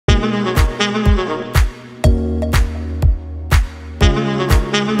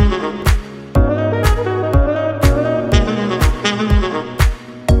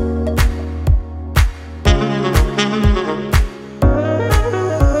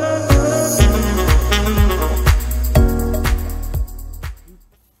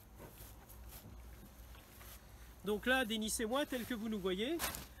là, Denis et moi, tel que vous nous voyez,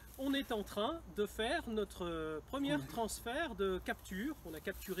 on est en train de faire notre premier transfert de capture. On a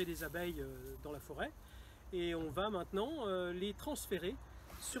capturé des abeilles dans la forêt et on va maintenant les transférer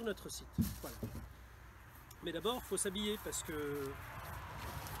sur notre site. Voilà. Mais d'abord, il faut s'habiller parce que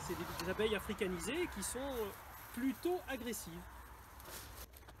c'est des abeilles africanisées qui sont plutôt agressives.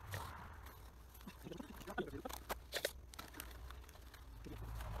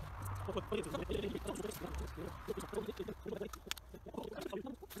 Voilà, je pense que je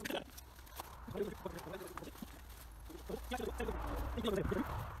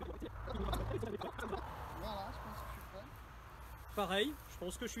suis prêt. Pareil, je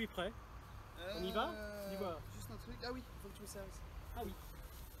pense que je suis prêt. On y va? On y va. Juste un truc. Ah oui, il faut que tu me serves. Ah oui.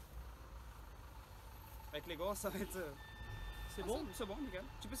 Avec les gants, ça va être. C'est bon? C'est bon, nickel.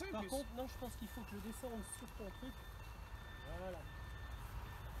 Tu peux servir Par plus. contre, non, je pense qu'il faut que je descende sur ton truc. Voilà.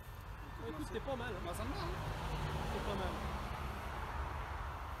 Écoute, c'est pas mal. Hein. Bah, ça me va, hein. C'est pas mal.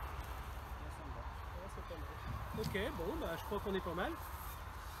 Ouais, ça me va. Ouais, c'est pas mal. Ok, bon, bah, je crois qu'on est pas mal.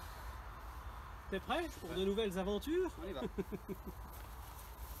 T'es prêt pour de nouvelles aventures? On y va.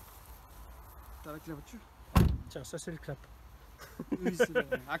 T'es avec la voiture? Tiens, ça c'est le clap. Oui, c'est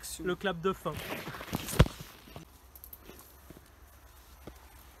vrai. Action. Le clap de fin.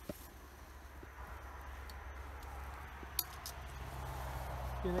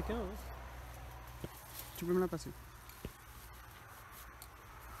 Il y en a qu'un, hein. Tu peux me la passer.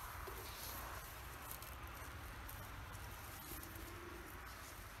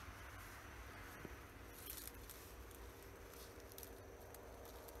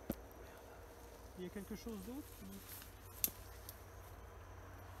 Il y a quelque chose d'autre?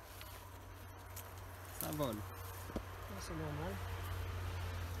 Ça vole. C'est normal.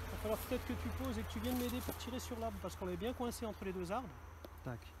 Il va falloir peut-être que tu poses et que tu viennes m'aider pour tirer sur l'arbre parce qu'on est bien coincé entre les deux arbres.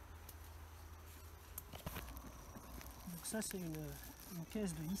 Tac. Donc ça c'est une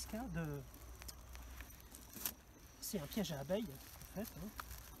caisse de isca, c'est un piège à abeilles en fait. Hein.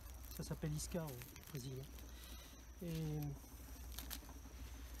 Ça s'appelle isca en brésilien. Et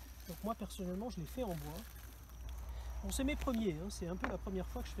donc moi personnellement je l'ai fait en bois. Bon c'est mes premiers, hein. C'est un peu la première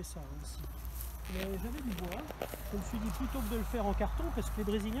fois que je fais ça hein, ici. Mais j'avais du bois, je me suis dit plutôt que de le faire en carton, parce que les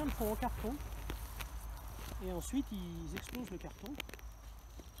Brésiliens le font en carton. Et ensuite ils explosent le carton.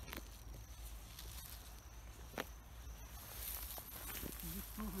 Ils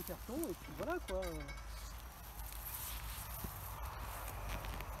explosent le carton et puis voilà quoi.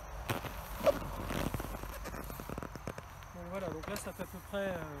 Donc voilà, donc là ça fait à peu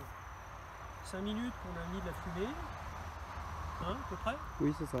près 5 minutes qu'on a mis de la fumée. Hein, à peu près?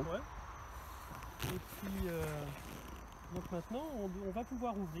 Oui, c'est ça. Ouais. Et puis donc maintenant on va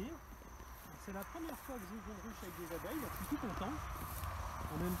pouvoir ouvrir. C'est la première fois que j'ouvre une ruche avec des abeilles, donc je suis tout content.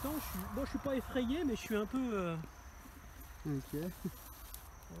 En même temps, je suis pas effrayé, mais je suis un peu. Ok.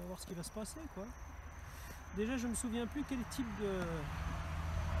 On va voir ce qui va se passer quoi. Déjà je me souviens plus quel type de.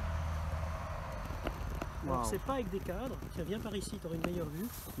 Wow. Alors c'est pas avec des cadres. Tiens, viens par ici, tu auras une meilleure vue.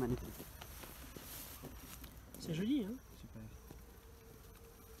 Magnifique. C'est joli hein. Super.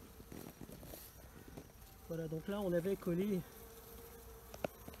 Voilà, donc là on avait collé des.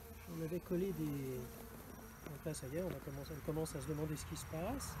 Donc là ça y est, on commence à se demander ce qui se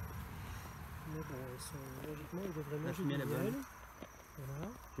passe. Mais bon, logiquement ils devraient manger du miel. Voilà.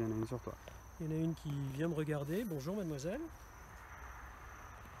 Il y en a une sur toi. Il y en a une qui vient me regarder. Bonjour mademoiselle.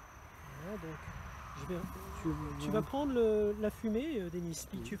 Voilà, donc tu vas prendre la fumée, Denis,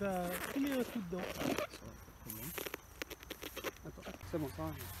 puis tu vas fumer un coup dedans. Attends, c'est bon, ça va.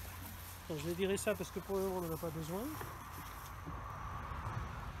 Attends, je vais virer ça parce que pour le moment on n'en a pas besoin.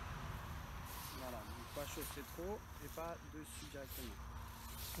 Voilà, donc pas chauffer trop et pas dessus directement.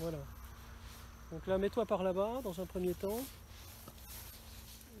 Voilà. Donc là, mets-toi par là-bas dans un premier temps.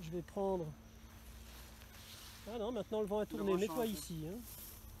 Je vais prendre. Ah non, maintenant le vent a tourné. Mets-toi ici. Hein.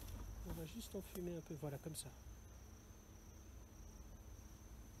 On va juste enfumer un peu. Voilà, comme ça.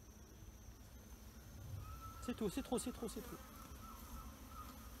 C'est tout, c'est trop, c'est trop, c'est trop.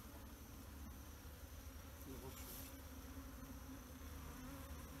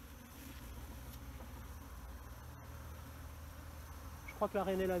 Je crois que la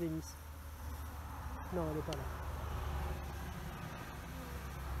reine est là, Denis. Non, elle n'est pas là.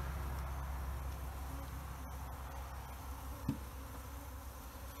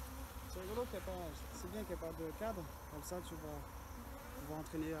 C'est rigolo qu'il n'y a pas. C'est bien qu'il n'y ait pas de cadre, comme ça tu vas pouvoir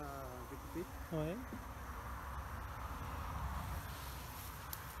entraîner à découper. Ouais.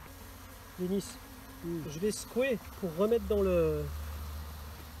 Denis, je vais secouer pour remettre dans le.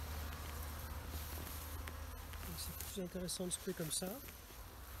 C'est plus intéressant de secouer comme ça.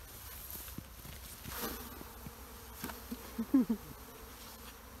 Je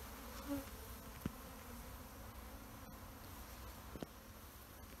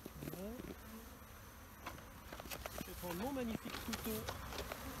vais prendre mon magnifique couteau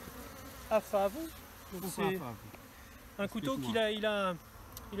afin. Donc c'est un couteau il a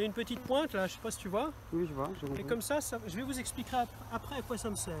une petite pointe là, je sais pas si tu vois. Oui, je vois. Et comme ça, je vais vous expliquer après à quoi ça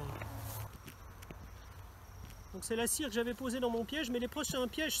me sert. Donc c'est la cire que j'avais posée dans mon piège, mais les prochains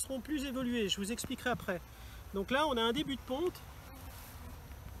pièges seront plus évolués, je vous expliquerai après. Donc là on a un début de ponte.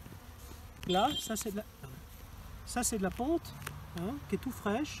 Là, ça c'est de la ponte, hein, qui est tout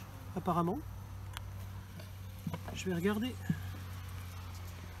fraîche apparemment. Je vais regarder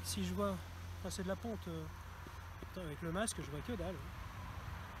si je vois. Enfin, c'est de la ponte. Putain, avec le masque je vois que dalle.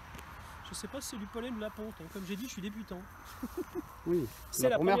 Je sais pas si c'est du pollen ou de la ponte, hein. Comme j'ai dit, je suis débutant. Oui, c'est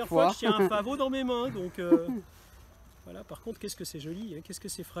la première fois que je tiens un favot dans mes mains, donc voilà. Par contre, qu'est-ce que c'est joli, hein. Qu'est-ce que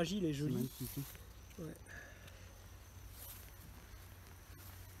c'est fragile et joli. Ouais.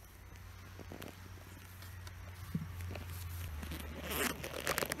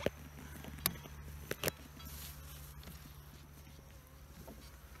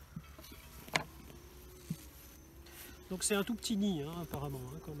 Donc c'est un tout petit nid, hein, apparemment,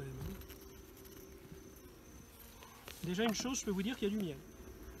 hein, quand même. Hein. Déjà une chose, je peux vous dire qu'il y a du miel.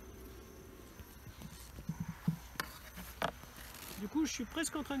 Du coup, je suis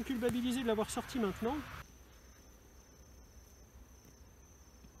presque en train de culpabiliser de l'avoir sorti maintenant.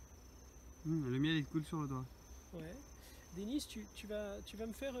 Le miel il coule sur le doigt. Ouais. Denis, tu vas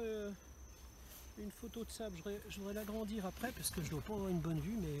me faire une photo de sable. Je voudrais l'agrandir après parce que je dois pas avoir une bonne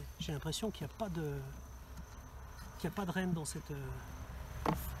vue, mais j'ai l'impression qu'il n'y a pas de reine dans cette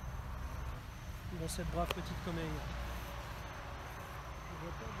brave petite comeille. Je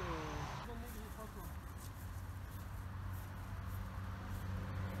vois pas de...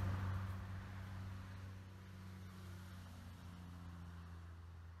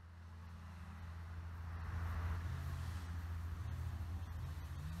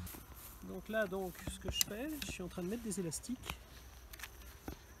 Donc là, ce que je fais, je suis en train de mettre des élastiques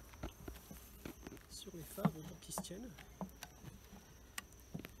sur les faves pour qu'ils se tiennent.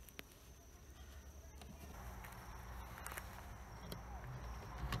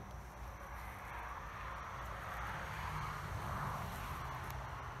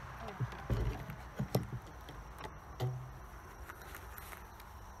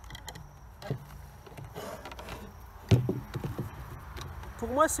 Pour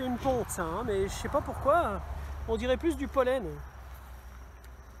moi c'est une ponte ça, hein, mais je sais pas pourquoi, on dirait plus du pollen.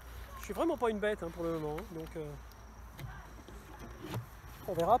 Je suis vraiment pas une bête, hein, pour le moment, donc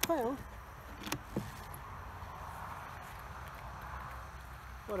on verra après. Hein.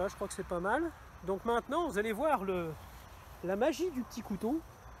 Voilà, je crois que c'est pas mal. Donc maintenant vous allez voir la magie du petit couteau.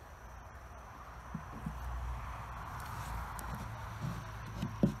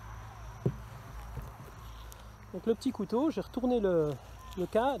 Donc le petit couteau, j'ai retourné le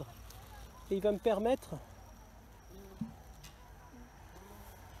cadre et il va me permettre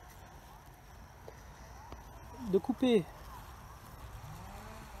de couper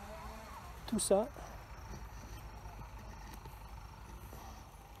tout ça.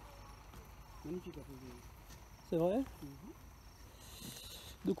 C'est vrai?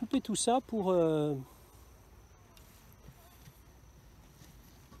 De couper tout ça pour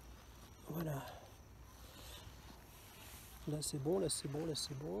voilà. Là c'est bon, là c'est bon, là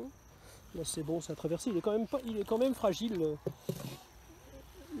c'est bon. Là c'est bon, ça a traversé. Il est quand même fragile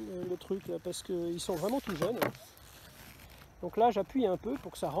le truc là, parce qu'ils sont vraiment tout jeunes. Donc là j'appuie un peu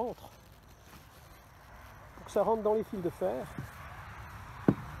pour que ça rentre. Pour que ça rentre dans les fils de fer.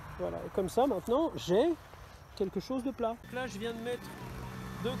 Voilà, et comme ça maintenant j'ai quelque chose de plat. Donc là je viens de mettre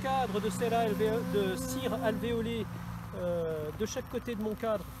 2 cadres de cire alvéolée de chaque côté de mon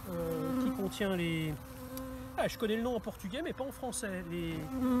cadre qui contient les... Ah, je connais le nom en portugais mais pas en français.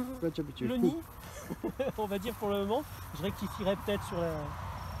 Le nid, on va dire pour le moment. Je rectifierai peut-être sur la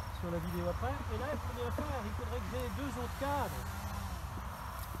vidéo après. Et là, pour bien faire, il faudrait que j'ai 2 autres cadres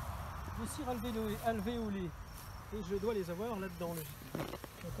de cire alvéolée. Et je dois les avoir là-dedans.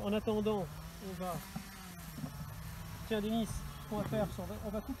 Donc en attendant, on va... Tiens Denis, ce qu'on va faire, on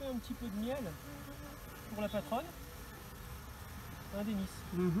va couper un petit peu de miel pour la patronne. Hein Denis?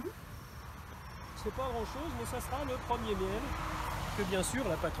 C'est pas grand chose, mais ça sera le premier miel que bien sûr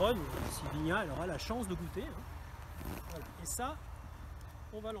la patronne, Sylvia, elle aura la chance de goûter. Hein. Voilà. Et ça,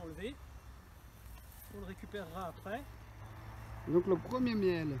 on va l'enlever, on le récupérera après. Donc le premier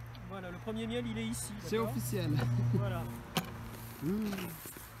miel. Voilà, le premier miel il est ici. C'est officiel. Voilà.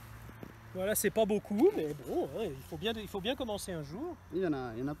 Voilà, c'est pas beaucoup, mais bon, hein, il faut bien commencer un jour. Il y en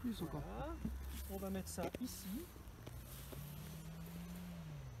a plus encore. Voilà. On va mettre ça ici.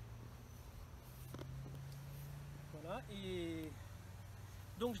 Voilà, et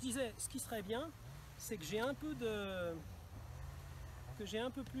donc je disais, ce qui serait bien, c'est que j'ai un peu de...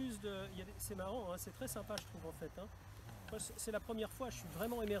 plus de... C'est marrant, hein, c'est très sympa je trouve en fait. Hein. C'est la première fois, je suis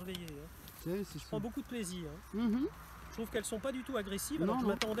vraiment émerveillé. Hein. Je prends beaucoup de plaisir. Hein. Je trouve qu'elles ne sont pas du tout agressives, alors je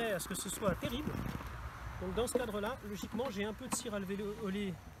m'attendais à ce que ce soit terrible. Donc dans ce cadre-là, logiquement, j'ai un peu de cire à lever au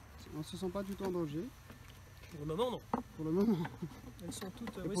lait. On ne se sent pas du tout en danger. Pour le moment, non. Pour le moment. Elles sont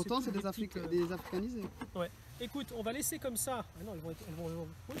toutes... Et pourtant, c'est des africanisées. Ouais. Écoute, on va laisser comme ça... Ah non, elles vont...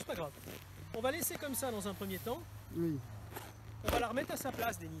 Oui, c'est pas grave. On va laisser comme ça dans un premier temps. Oui. On va la remettre à sa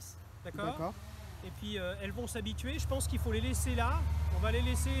place, Denis. D'accord. D'accord. Et puis, elles vont s'habituer. Je pense qu'il faut les laisser là. On va les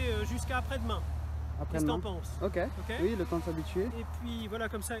laisser jusqu'à après-demain. Qu'est-ce que t'en penses? Ok. Oui, le temps de s'habituer. Et puis, voilà,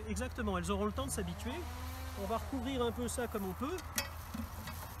 comme ça, exactement. Elles auront le temps de s'habituer. On va recouvrir un peu ça comme on peut. De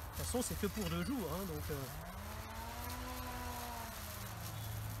toute façon, c'est que pour 2 jours. Hein, donc...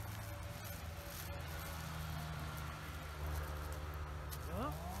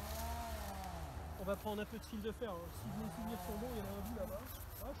 On va prendre un peu de fil de fer. Hein. Si mes souvenirs sont bons, il y en a un bout là-bas.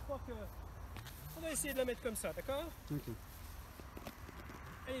 Ah, je crois que... On va essayer de la mettre comme ça, d'accord? Ok.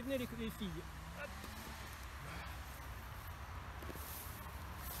 Allez, venez les filles. Hop.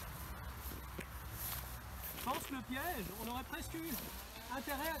 Je pense que le piège, on aurait presque eu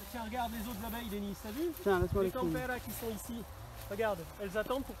intérêt... Tiens, regarde les autres abeilles, Denis, t'as vu? Tiens, laisse-moi les campera qui sont ici. Regarde, elles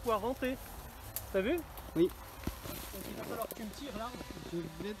attendent pour pouvoir rentrer. T'as vu? Oui. Donc il va falloir que tu me tires là. Je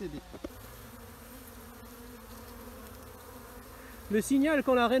vais t'aider. Le signal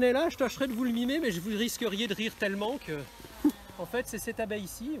quand la reine est là, je tâcherai de vous le mimer, mais vous risqueriez de rire tellement que... En fait, c'est cette abeille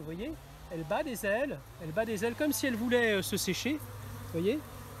ici, vous voyez, elle bat des ailes comme si elle voulait se sécher, vous voyez.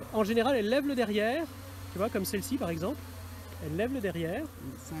 En général, elle lève le derrière, tu vois, comme celle-ci par exemple. Elle lève le derrière.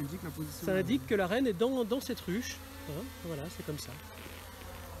 Ça indique la position. Ça indique que la reine est dans cette ruche. Hein, voilà, c'est comme ça.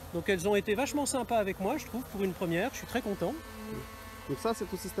 Donc elles ont été vachement sympas avec moi, je trouve, pour une première. Je suis très content. Donc ça, c'est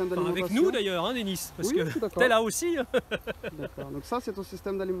ton système d'alimentation. Avec nous d'ailleurs, hein, Denis, parce oui, que t'es là aussi. D'accord. Donc ça, c'est ton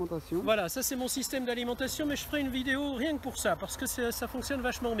système d'alimentation. Voilà, ça c'est mon système d'alimentation, mais je ferai une vidéo rien que pour ça, parce que ça fonctionne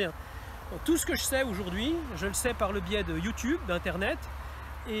vachement bien. Donc, tout ce que je sais aujourd'hui, je le sais par le biais de YouTube, d'Internet,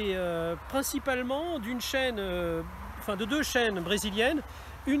 et principalement d'une chaîne, de 2 chaînes brésiliennes,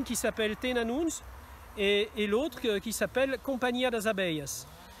 une qui s'appelle Tenanuns et l'autre qui s'appelle Companhia das Abeilles. Ce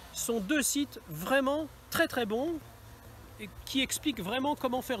sont 2 sites vraiment très très bons, qui explique vraiment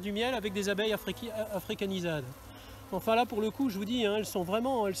comment faire du miel avec des abeilles africanisées. Enfin là pour le coup je vous dis, hein, elles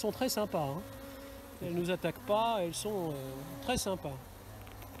sont très sympas. Hein. Elles ne nous attaquent pas, elles sont très sympas.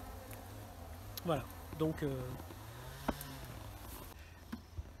 Voilà, donc...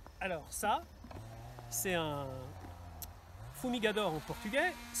 Alors ça, c'est un fumigador en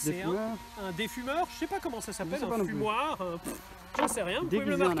portugais, c'est un défumeur, je ne sais pas comment ça s'appelle, un fumoir, j'en sais rien, vous pouvez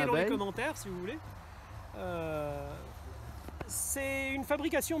me le marquer dans les commentaires si vous voulez. C'est une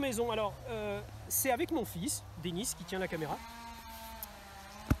fabrication maison. Alors, c'est avec mon fils, Denis, qui tient la caméra.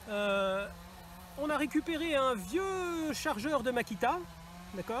 On a récupéré un vieux chargeur de Makita,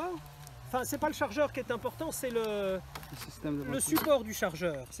 d'accord? Enfin, c'est pas le chargeur qui est important, c'est le support du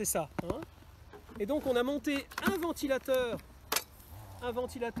chargeur, c'est ça. Hein, et donc, on a monté un ventilateur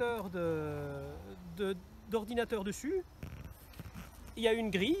d'ordinateur dessus. Il y a une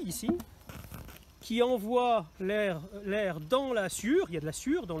grille ici, qui envoie l'air dans la sciure, il y a de la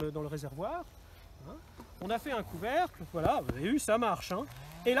sciure dans le réservoir. Hein. On a fait un couvercle, voilà, vous avez vu, ça marche. Hein.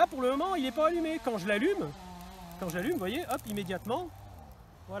 Et là, pour le moment, il n'est pas allumé. Quand je l'allume, vous voyez, hop, immédiatement,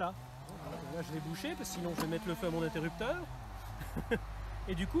 voilà. Là, je vais boucher, parce que sinon, je vais mettre le feu à mon interrupteur.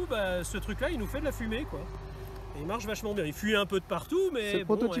 Et du coup, bah, ce truc-là, il nous fait de la fumée, quoi. Et il marche vachement bien. Il fuit un peu de partout, mais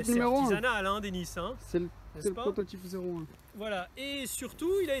bon, c'est artisanal, hein, Denis. Hein, c'est le prototype 01. Voilà, et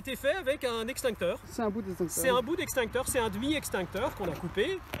surtout il a été fait avec un extincteur. C'est un bout d'extincteur. C'est un bout d'extincteur, c'est un demi-extincteur qu'on a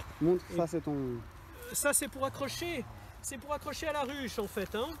coupé. Montre, ça c'est ton... Ça c'est pour accrocher à la ruche en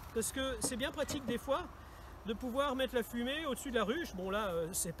fait, hein, parce que c'est bien pratique des fois de pouvoir mettre la fumée au-dessus de la ruche. Bon là,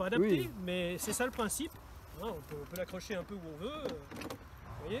 c'est pas adapté, oui, mais c'est ça le principe. Hein, on peut l'accrocher un peu où on veut,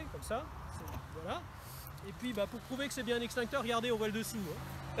 vous voyez, comme ça, voilà. Et puis bah, pour prouver que c'est bien un extincteur, regardez, on voit le dessous.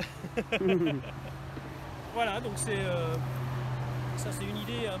 Hein. Voilà, donc ça c'est une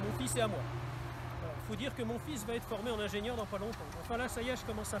idée à mon fils et à moi. Il faut dire que mon fils va être formé en ingénieur dans pas longtemps. Enfin là, ça y est, je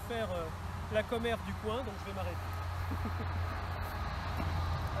commence à faire la commère du coin, donc je vais m'arrêter.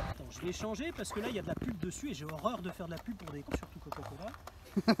 Attends, je vais changer parce que là, il y a de la pub dessus et j'ai horreur de faire de la pub pour des surtout Coca-Cola.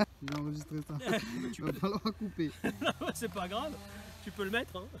 Je vais enregistrer ça. Il va falloir couper. C'est pas grave, tu peux le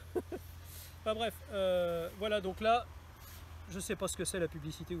mettre. Hein. Enfin bref, voilà, donc là, je sais pas ce que c'est la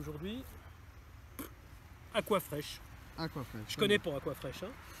publicité aujourd'hui. Aqua fraîche. Aquafresh. Je connais pas Aquafresh.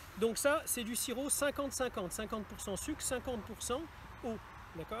 Hein. Donc ça, c'est du sirop 50-50. 50% sucre, 50% eau.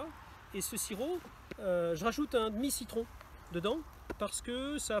 D'accord? Et ce sirop, je rajoute un demi-citron dedans parce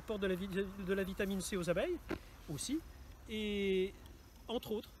que ça apporte de la vitamine C aux abeilles aussi. Et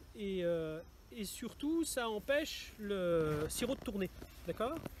entre autres. Et surtout, ça empêche le sirop de tourner.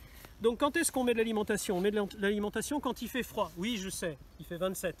 D'accord? Donc quand est-ce qu'on met de l'alimentation? On met de l'alimentation quand il fait froid. Oui, je sais, il fait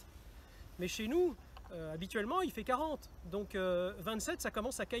 27. Mais chez nous, habituellement, il fait 40. Donc 27, ça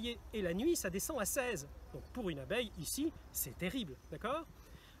commence à cailler. Et la nuit, ça descend à 16. Donc pour une abeille, ici, c'est terrible. D'accord?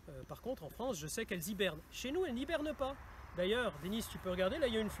 Par contre, en France, je sais qu'elles hibernent. Chez nous, elles n'hibernent pas. D'ailleurs, Denis, tu peux regarder, là,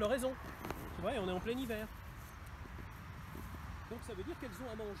 il y a une floraison. Tu vois, on est en plein hiver. Donc ça veut dire qu'elles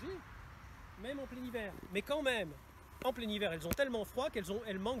ont à manger, même en plein hiver. Mais quand même, en plein hiver, elles ont tellement froid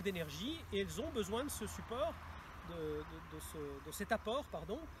qu'elles manquent d'énergie et elles ont besoin de ce support, de cet apport,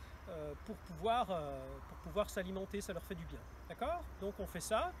 pardon, pour pouvoir s'alimenter, ça leur fait du bien. D'accord? Donc on fait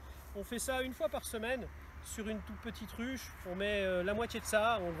ça une fois par semaine sur une toute petite ruche, on met la moitié de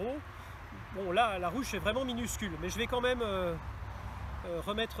ça en gros. Bon là, la ruche est vraiment minuscule, mais je vais quand même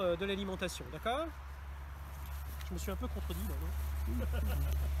remettre de l'alimentation, d'accord? Je me suis un peu contredit là, non?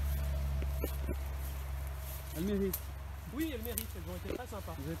 Elle mérite. Oui, elles méritent, elles ont été très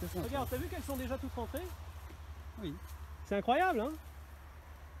sympas. Regarde, t'as vu qu'elles sont déjà toutes rentrées? Oui. C'est incroyable, hein?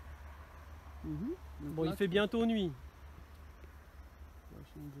 Bon, il fait bientôt nuit.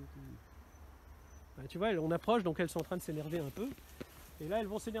 Ben, tu vois, on approche, donc elles sont en train de s'énerver un peu. Et là, elles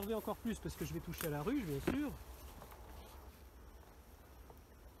vont s'énerver encore plus parce que je vais toucher à la ruche, bien sûr.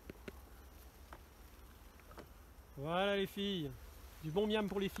 Voilà les filles. Du bon miam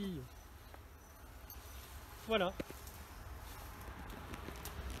pour les filles. Voilà.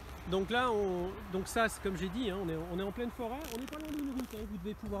 Donc là, donc ça, c'est comme j'ai dit, hein, on est en pleine forêt. On n'est pas loin d'une route, hein, vous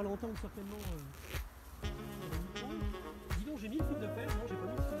devez pouvoir l'entendre certainement